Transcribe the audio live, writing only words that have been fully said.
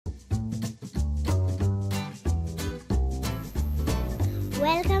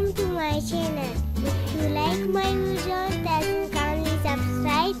Welcome to my channel. If you like my videos, then kindly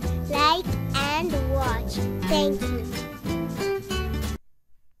subscribe, like and watch. Thank you.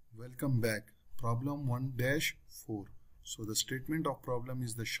 Welcome back. Problem 1-4. So the statement of problem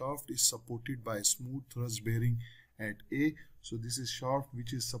is the shaft is supported by a smooth thrust bearing at A. So this is shaft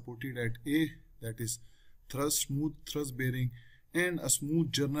which is supported at A, that is smooth thrust bearing, and a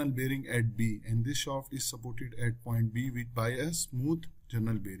smooth journal bearing at B, and this shaft is supported at point B by a smooth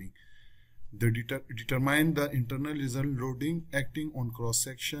journal bearing. Determine the internal result loading acting on cross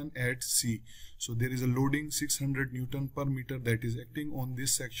section at C. So there is a loading 600 Newton per meter that is acting on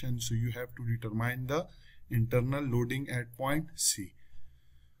this section, so you have to determine the internal loading at point C.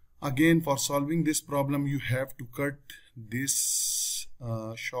 Again, for solving this problem, you have to cut this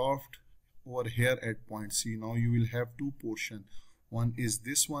shaft over here at point C. Now you will have two portions. One is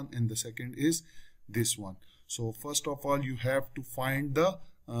this one and the second is this one. So first of all, you have to find the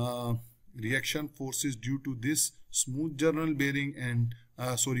reaction forces due to this smooth journal bearing and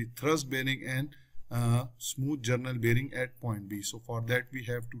thrust bearing and smooth journal bearing at point B. So for that we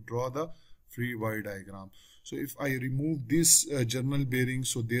have to draw the free body diagram. So if I remove this journal bearing,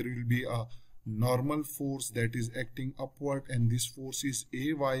 so there will be a normal force that is acting upward, and this force is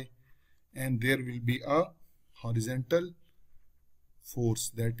AY, and there will be a horizontal force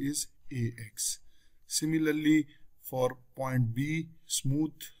that is AX. Similarly, for point B,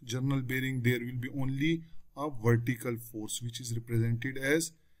 smooth journal bearing, there will be only a vertical force which is represented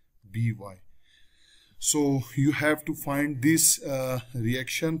as BY. So you have to find these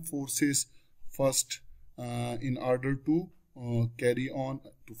reaction forces first in order to carry on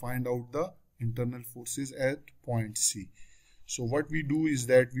to find out the internal forces at point C. So what we do is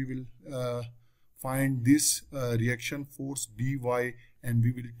that we will find this reaction force BY, and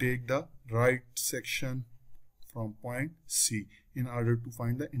we will take the right section from point C in order to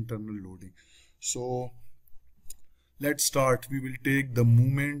find the internal loading. So let's start. We will take the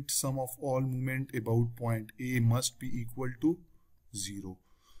moment, sum of all moment about point A must be equal to 0.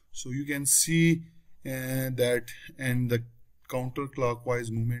 So you can see that, and the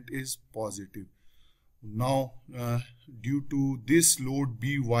counterclockwise movement is positive. Now due to this load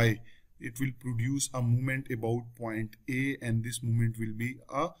BY, it will produce a movement about point A, and this movement will be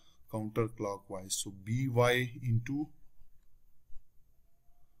a counterclockwise. So BY into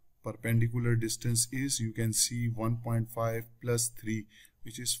perpendicular distance is, you can see, 1.5 plus 3,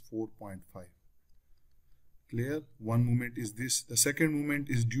 which is 4.5. Clear? One movement is this. The second movement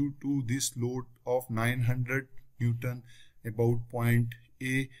is due to this load of 900 Newton about point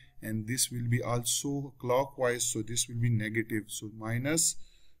A, and this will be also clockwise, so this will be negative. So minus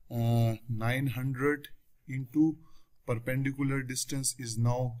 900 into perpendicular distance is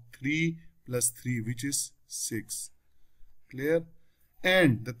now 3 plus 3, which is 6. Clear?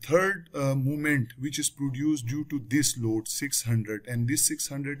 And the third movement which is produced due to this load 600, and this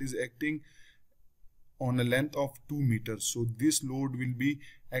 600 is acting on a length of 2 meters. So this load will be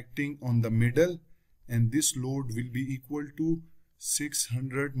acting on the middle, and this load will be equal to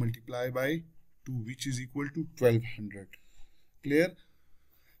 600 multiplied by 2, which is equal to 1200. Clear?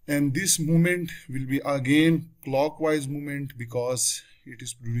 And this movement will be again clockwise movement because it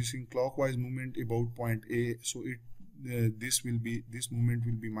is producing clockwise movement about point A. So this movement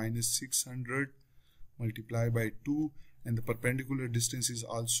will be minus 600 multiplied by 2, and the perpendicular distance is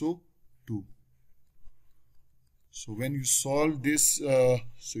also 2. So when you solve this, so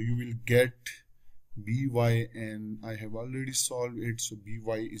you will get BY, and I have already solved it. So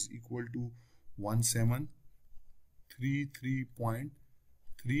BY is equal to 1733.3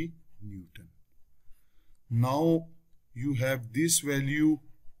 Newton. Now you have this value.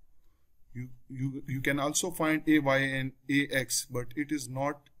 You can also find AY and AX, but it is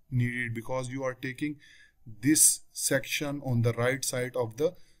not needed because you are taking this section on the right side of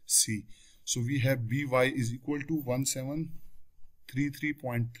the C. So we have BY is equal to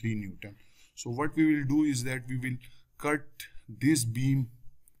 1733.3 Newton. So what we will do is that we will cut this beam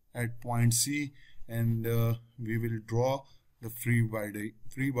at point C, and we will draw the free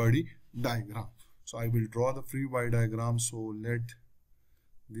body diagram. So I will draw the free body diagram. So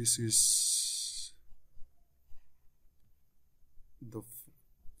this is the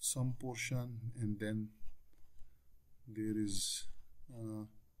some portion, and then there is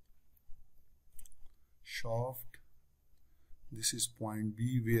shaft. This is point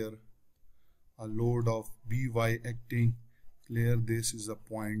B where a load of BY acting. Clear? This is a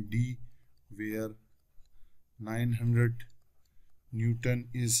point D where 900 Newton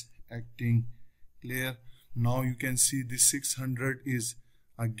is acting. Clear? Now you can see this 600 is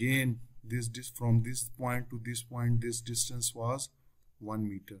again this from this point to this point, this distance was 1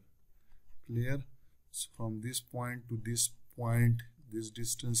 meter. Clear? So from this point to this point, this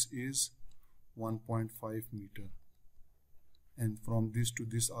distance is 1.5 meter, and from this to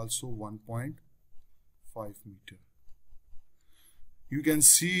this also 1.5 meter. You can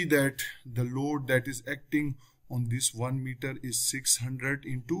see that the load that is acting on this 1 meter is 600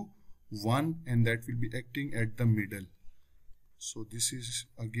 into 1, and that will be acting at the middle. So this is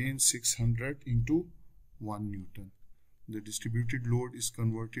again 600 into 1 Newton. The distributed load is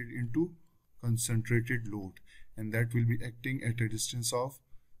converted into concentrated load, and that will be acting at a distance of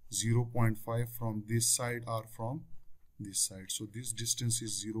 0.5 from this side or from this side. So this distance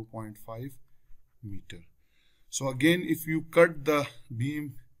is 0.5 meter. So again, if you cut the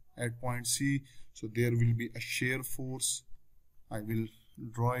beam at point C, so there will be a shear force. I will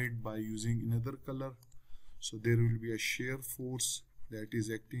draw it by using another color. So there will be a shear force that is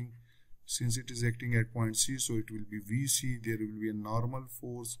acting, since it is acting at point C, so it will be VC. There will be a normal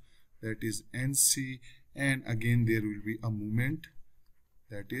force, that is NC, and again there will be a moment,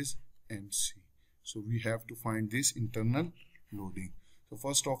 that is MC. So we have to find this internal loading. So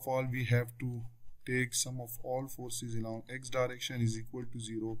first of all, we have to take sum of all forces along x direction is equal to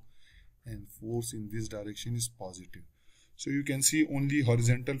 0, and force in this direction is positive. So you can see only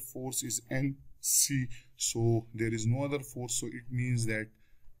horizontal force is NC, so there is no other force, so it means that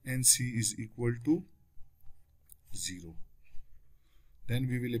NC is equal to 0. Then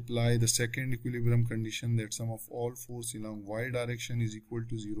we will apply the second equilibrium condition, that sum of all force along y direction is equal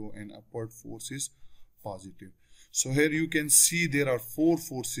to 0 and upward force is positive. So here you can see there are 4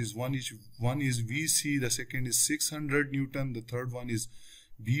 forces. One is VC, the second is 600 Newton, the third one is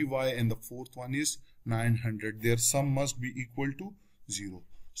By, and the fourth one is 900. Their sum must be equal to 0.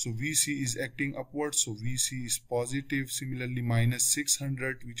 So VC is acting upward, so VC is positive. Similarly, minus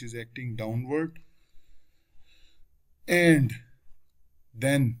 600, which is acting downward. And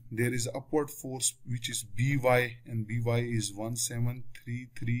then there is upward force, which is By, and By is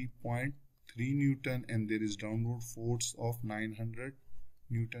 1733.3 Newton, and there is downward force of 900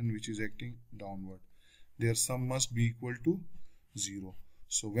 Newton, which is acting downward. Their sum must be equal to 0.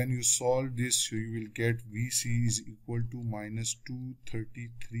 So when you solve this, you will get VC is equal to minus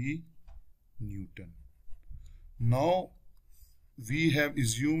 233 Newton. Now we have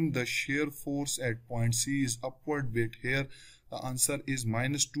assumed the shear force at point C is upward, but here the answer is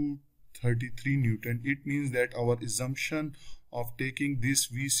minus 233 Newton. It means that our assumption of taking this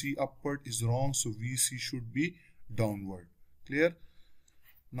VC upward is wrong, so VC should be downward. Clear?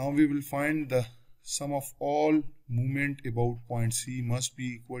 Now we will find the sum of all movement about point C must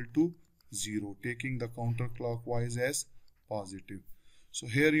be equal to 0, taking the counterclockwise as positive. So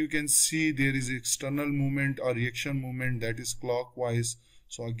here you can see there is external movement or reaction movement that is clockwise.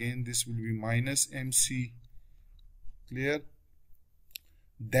 So again this will be minus MC. Clear?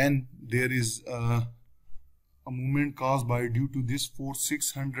 Then there is a movement caused by due to this force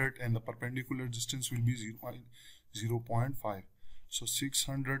 600, and the perpendicular distance will be 0.5. So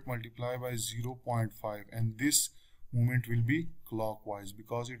 600 multiplied by 0.5, and this movement will be clockwise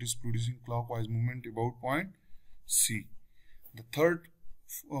because it is producing clockwise movement about point C. The third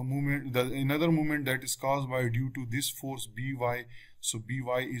movement, another movement that is caused by due to this force By. So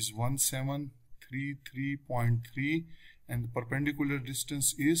By is 1733.3, and the perpendicular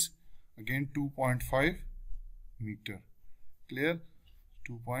distance is again 2.5 meter. Clear?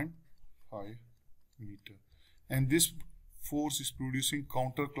 2.5 meter, and this force is producing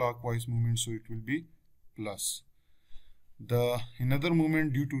counterclockwise movement, so it will be plus. Another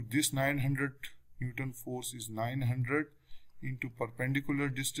movement due to this 900 Newton force is 900 into perpendicular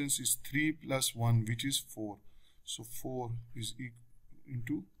distance is 3 plus 1, which is 4. So 4 is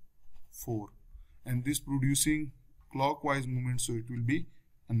into 4, and this producing clockwise movement, so it will be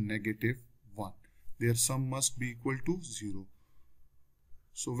a negative 1. Their sum must be equal to 0.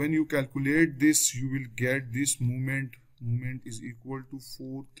 So when you calculate this, you will get this movement is equal to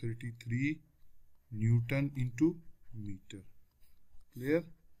 433 Newton into meter. Clear?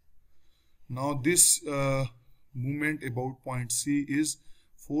 Now this movement about point C is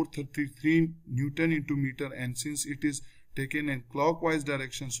 433 Newton into meter, and since it is taken in clockwise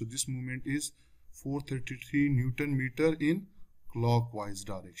direction, so this movement is 433 Newton meter in clockwise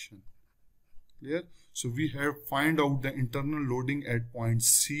direction. Clear? So we have find out the internal loading at point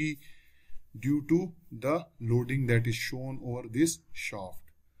C due to the loading that is shown over this shaft.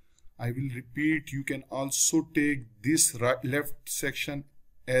 I will repeat, you can also take this left section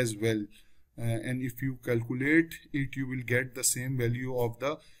as well, and if you calculate it, you will get the same value of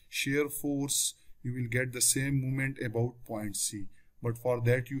the shear force. You will get the same movement about point C, but for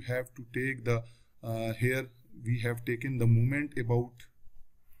that you have to take the here we have taken the movement about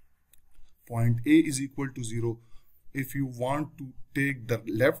point A is equal to 0. If you want to take the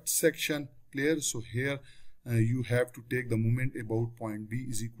left section, clear, so here you have to take the moment about point B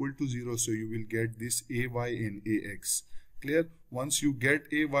is equal to 0, so you will get this AY and AX. Clear? Once you get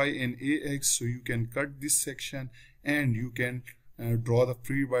AY and AX, so you can cut this section and you can draw the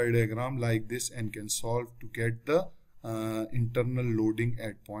free body diagram like this and can solve to get the internal loading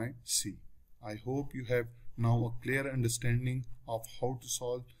at point C. I hope you have now a clear understanding of how to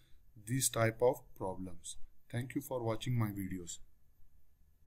solve these type of problems. Thank you for watching my videos.